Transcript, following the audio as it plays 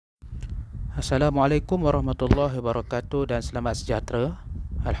Assalamualaikum warahmatullahi wabarakatuh dan selamat sejahtera.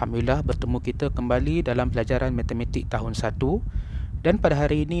 Alhamdulillah bertemu kita kembali dalam pelajaran matematik tahun 1 dan pada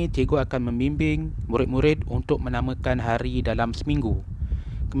hari ini cikgu akan membimbing murid-murid untuk menamakan hari dalam seminggu.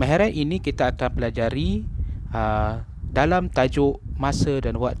 Kemahiran ini kita akan pelajari dalam tajuk masa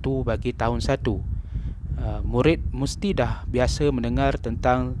dan waktu bagi tahun 1. Murid mesti dah biasa mendengar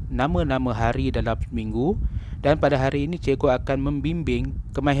tentang nama-nama hari dalam seminggu. Dan pada hari ini cikgu akan membimbing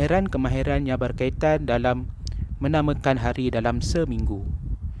kemahiran-kemahiran yang berkaitan dalam menamakan hari dalam seminggu.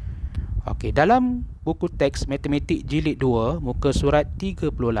 Okey, dalam buku teks Matematik Jilid 2, muka surat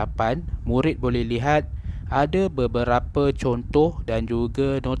 38, murid boleh lihat ada beberapa contoh dan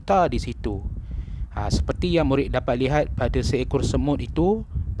juga nota di situ. Seperti yang murid dapat lihat pada seekor semut itu,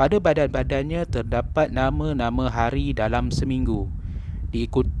 pada badan-badannya terdapat nama-nama hari dalam seminggu.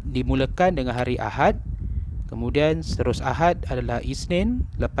 Dimulakan dengan hari Ahad. Kemudian seterus Ahad adalah Isnin,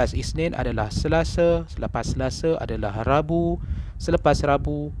 lepas Isnin adalah Selasa, selepas Selasa adalah Rabu, selepas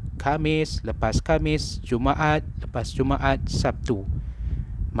Rabu Khamis, lepas Khamis Jumaat, lepas Jumaat Sabtu.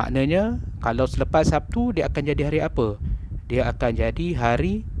 Maknanya kalau selepas Sabtu dia akan jadi hari apa? Dia akan jadi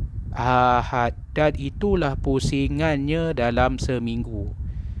hari Ahad, dan itulah pusingannya dalam seminggu.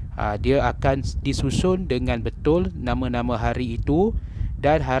 Dia akan disusun dengan betul nama-nama hari itu.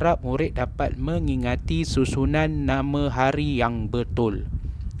 Dan harap murid dapat mengingati susunan nama hari yang betul.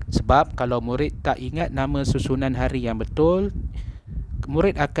 Sebab kalau murid tak ingat nama susunan hari yang betul,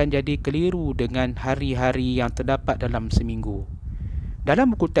 murid akan jadi keliru dengan hari-hari yang terdapat dalam seminggu.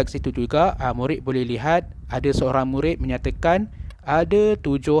 Dalam buku teks itu juga, murid boleh lihat ada seorang murid menyatakan ada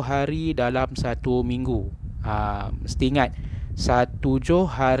 7 hari dalam satu minggu. Mesti ingat, 7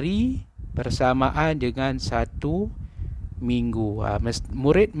 hari bersamaan dengan satu minggu.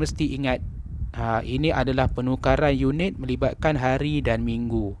 Murid mesti ingat ini adalah penukaran unit melibatkan hari dan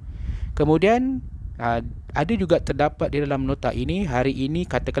minggu. Kemudian ada juga terdapat di dalam nota ini, hari ini,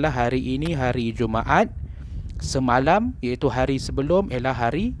 katakanlah hari ini hari Jumaat, semalam iaitu hari sebelum ialah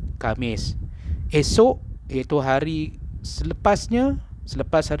hari Khamis, esok iaitu hari selepasnya,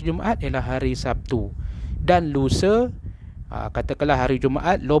 selepas hari Jumaat ialah hari Sabtu, dan lusa katakanlah hari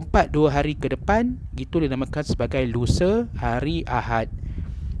Jumaat, lompat 2 hari ke depan, itu dinamakan sebagai lusa, hari Ahad.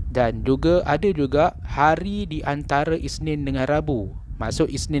 Dan juga ada juga hari di antara Isnin dengan Rabu.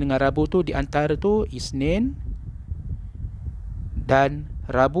 Maksud Isnin dengan Rabu tu, di antara tu Isnin dan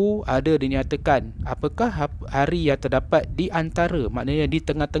Rabu ada dinyatakan. Apakah hari yang terdapat di antara, maknanya di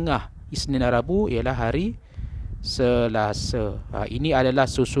tengah-tengah Isnin dan Rabu ialah hari Selasa. Ini adalah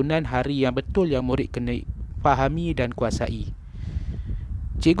susunan hari yang betul yang murid kena fahami dan kuasai.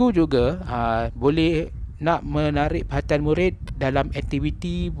 Cikgu juga boleh nak menarik perhatian murid dalam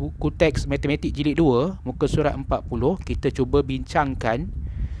aktiviti buku teks Matematik Jilid 2, muka surat 40. Kita cuba bincangkan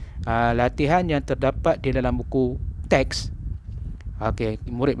latihan yang terdapat di dalam buku teks. Okey,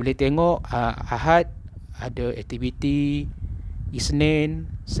 murid boleh tengok Ahad ada aktiviti, Isnin,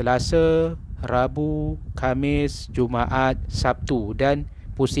 Selasa, Rabu, Khamis, Jumaat, Sabtu, dan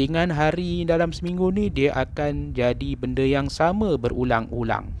pusingan hari dalam seminggu ni dia akan jadi benda yang sama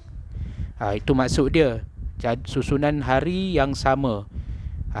berulang-ulang. Itu maksud dia, susunan hari yang sama.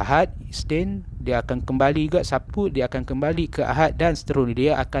 Ahad, Isnin, dia akan kembali ke Sabtu, dia akan kembali ke Ahad, dan seterusnya.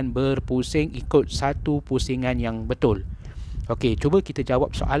 Dia akan berpusing ikut satu pusingan yang betul. Okey, cuba kita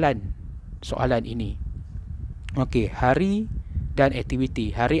jawab soalan ini. Okey, hari dan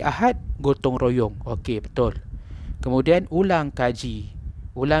aktiviti. Hari Ahad gotong royong. Okey, betul. Kemudian ulang kaji.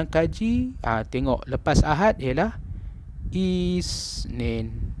 Tengok lepas Ahad ialah Isnin.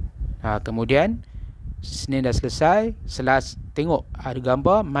 Kemudian Isnin dah selesai, tengok ada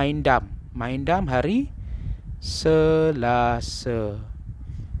gambar main dam hari Selasa.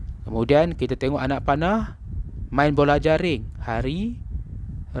 Kemudian kita tengok anak panah main bola jaring hari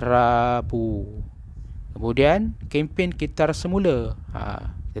Rabu. Kemudian kempen gitar semula,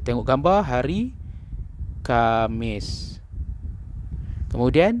 kita tengok gambar hari Khamis.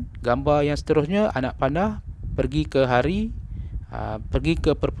 Kemudian gambar yang seterusnya, anak panah pergi ke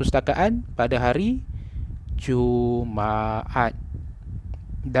perpustakaan pada hari Jumaat.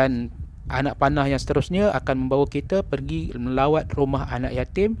 Dan anak panah yang seterusnya akan membawa kita pergi melawat rumah anak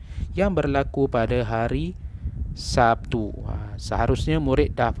yatim yang berlaku pada hari Sabtu. Seharusnya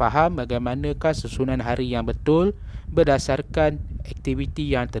murid dah faham bagaimanakah susunan hari yang betul berdasarkan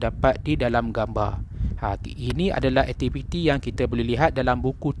aktiviti yang terdapat di dalam gambar. Ini adalah aktiviti yang kita boleh lihat dalam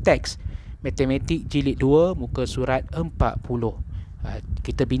buku teks Matematik Jilid 2, muka surat 40.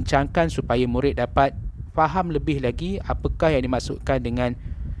 Kita bincangkan supaya murid dapat faham lebih lagi apakah yang dimaksudkan dengan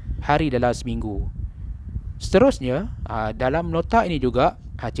hari dalam seminggu. Seterusnya, dalam nota ini juga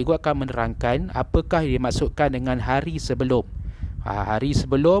cikgu akan menerangkan apakah yang dimaksudkan dengan hari sebelum. Hari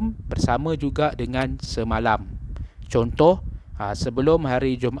sebelum bersama juga dengan semalam. Contoh, sebelum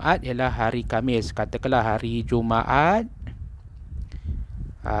hari Jumaat ialah hari Khamis. Katakanlah hari Jumaat,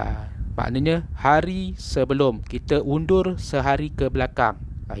 maknanya hari sebelum, kita undur sehari ke belakang.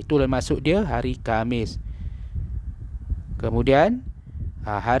 Itulah maksud dia hari Khamis. Kemudian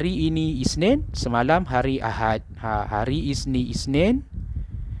hari ini Isnin, semalam hari Ahad. Hari Isnin.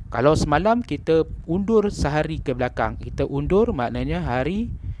 Kalau semalam kita undur sehari ke belakang, kita undur maknanya hari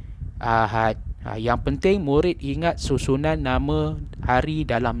Ahad. Yang penting murid ingat susunan nama hari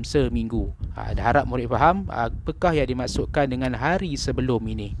dalam seminggu. Harap murid faham apakah yang dimaksudkan dengan hari sebelum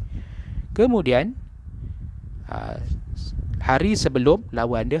ini. Kemudian hari sebelum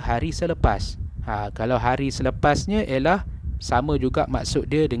lawan dia hari selepas. Kalau hari selepasnya ialah sama juga maksud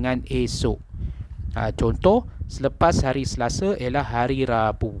dia dengan esok. Contoh, selepas hari Selasa ialah hari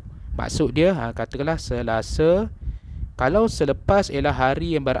Rabu. Maksud dia katakanlah Selasa. Kalau selepas ialah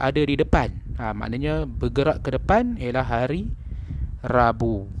hari yang berada di depan, maknanya bergerak ke depan ialah hari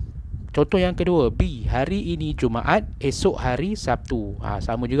Rabu. Contoh yang kedua, B, hari ini Jumaat, esok hari Sabtu.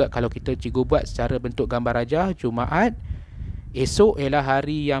 Sama juga kalau kita cikgu buat secara bentuk gambar rajah, Jumaat, esok ialah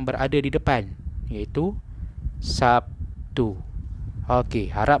hari yang berada di depan, iaitu Sabtu.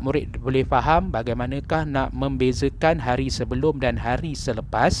 Okey, harap murid boleh faham bagaimanakah nak membezakan hari sebelum dan hari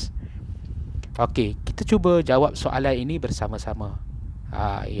selepas. Okey, kita cuba jawab soalan ini bersama-sama.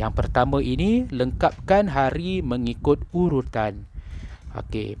 Yang pertama ini, lengkapkan hari mengikut urutan.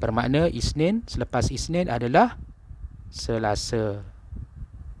 Okey, bermakna Isnin, selepas Isnin adalah Selasa.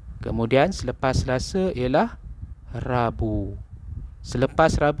 Kemudian selepas Selasa ialah Rabu.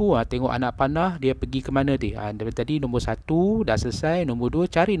 Selepas Rabu, tengok anak panah dia pergi ke mana dia. Dari tadi nombor 1 dah selesai, nombor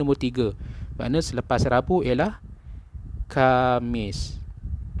 2 cari nombor 3. Maknanya selepas Rabu ialah Khamis.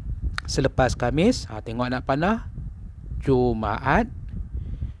 Selepas Khamis, tengok anak panah, Jumaat.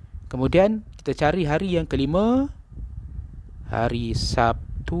 Kemudian kita cari hari yang kelima, hari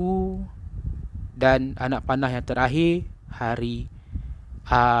Sabtu. Dan anak panah yang terakhir, hari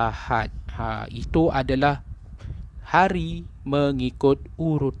Ahad. Itu adalah hari mengikut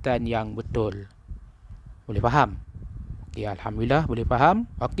urutan yang betul. Boleh faham? Okey, alhamdulillah boleh faham.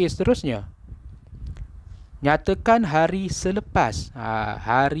 Okey, seterusnya. Nyatakan hari selepas.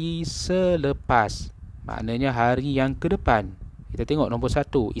 Hari selepas. Maknanya hari yang ke depan. Kita tengok nombor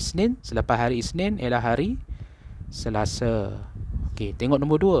 1, Isnin. Selepas hari Isnin ialah hari Selasa. Okey, tengok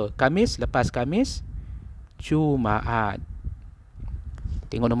nombor 2, Khamis. Lepas Khamis, Jumaat.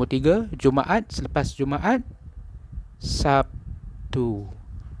 Tengok nombor 3, Jumaat. Selepas Jumaat, Sabtu.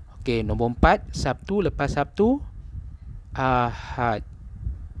 Okey, nombor 4, Sabtu. Lepas Sabtu, Ahad.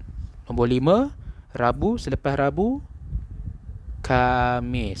 Nombor 5, Rabu. Selepas Rabu,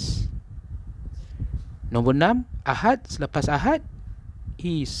 Khamis. Nombor 6, Ahad. Selepas Ahad,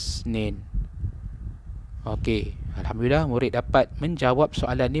 Isnin. Okey, alhamdulillah murid dapat menjawab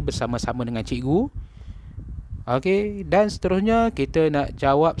soalan ni bersama-sama dengan cikgu. Okey, dan seterusnya kita nak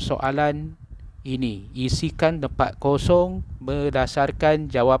jawab soalan ini. Isikan tempat kosong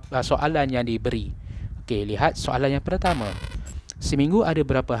berdasarkan jawab soalan yang diberi. Okey, lihat soalan yang pertama. Seminggu ada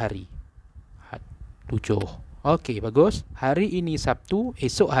berapa hari? 7. Okey, bagus. Hari ini Sabtu,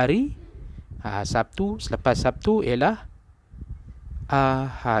 esok hari Sabtu. Selepas Sabtu ialah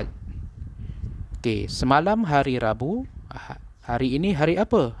Ahad. Okey, semalam hari Rabu. Hari ini hari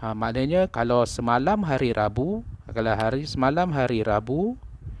apa? Maknanya kalau semalam hari Rabu, kalau hari semalam hari Rabu,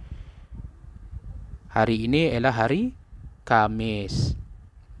 hari ini ialah hari Khamis.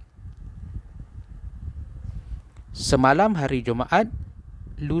 Semalam hari Jumaat,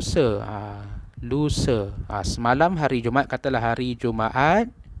 lusa. Lusa. Semalam hari Jumaat, katalah hari Jumaat,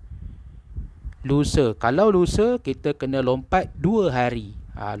 lusa. Kalau lusa, kita kena lompat 2 hari.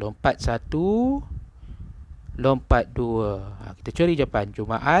 Lompat 1, lompat 2. Kita cari jawapan.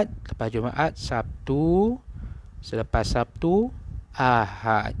 Jumaat, lepas Jumaat, Sabtu, selepas Sabtu,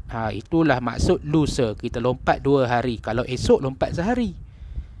 Ahad. Itulah maksud lusa. Kita lompat 2 hari. Kalau esok lompat sehari.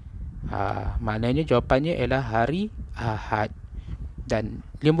 Maknanya jawapannya ialah hari Ahad. Dan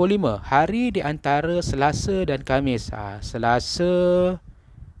nombor 5, hari di antara Selasa dan Khamis. Selasa,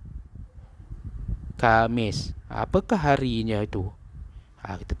 Khamis. Apakah harinya itu?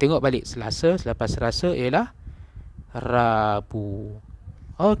 Kita tengok balik. Selasa, selepas Selasa ialah Rabu.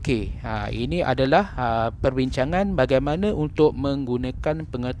 Okey, ini adalah perbincangan bagaimana untuk menggunakan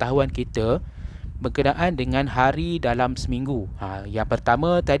pengetahuan kita berkenaan dengan hari dalam seminggu. Yang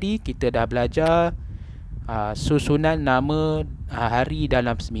pertama tadi kita dah belajar susunan nama hari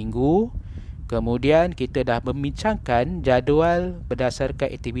dalam seminggu. Kemudian kita dah membincangkan jadual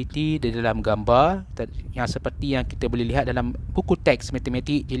berdasarkan aktiviti di dalam gambar yang seperti yang kita boleh lihat dalam buku teks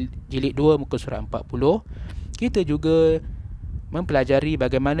matematik jilid 2 muka surat 40. Kita juga mempelajari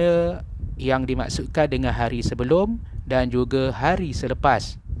bagaimana yang dimaksudkan dengan hari sebelum dan juga hari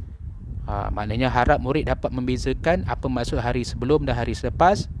selepas. Maknanya harap murid dapat membezakan apa maksud hari sebelum dan hari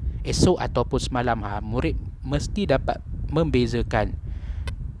selepas, esok ataupun semalam. Murid mesti dapat membezakan.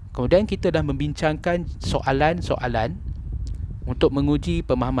 Kemudian kita dah membincangkan soalan-soalan untuk menguji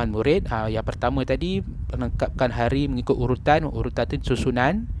pemahaman murid. Yang pertama tadi, melengkapkan hari mengikut urutan itu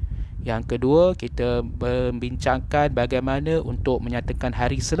susunan. Yang kedua, kita membincangkan bagaimana untuk menyatakan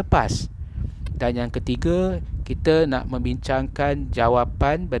hari selepas. Dan yang ketiga, kita nak membincangkan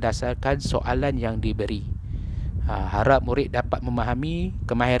jawapan berdasarkan soalan yang diberi. Harap murid dapat memahami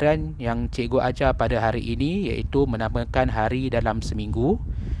kemahiran yang cikgu ajar pada hari ini, iaitu menamakan hari dalam seminggu.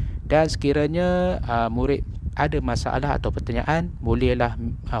 Dan sekiranya murid ada masalah atau pertanyaan, bolehlah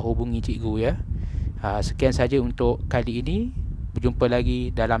hubungi cikgu ya. Sekian saja untuk kali ini. Berjumpa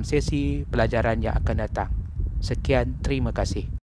lagi dalam sesi pelajaran yang akan datang. Sekian, terima kasih.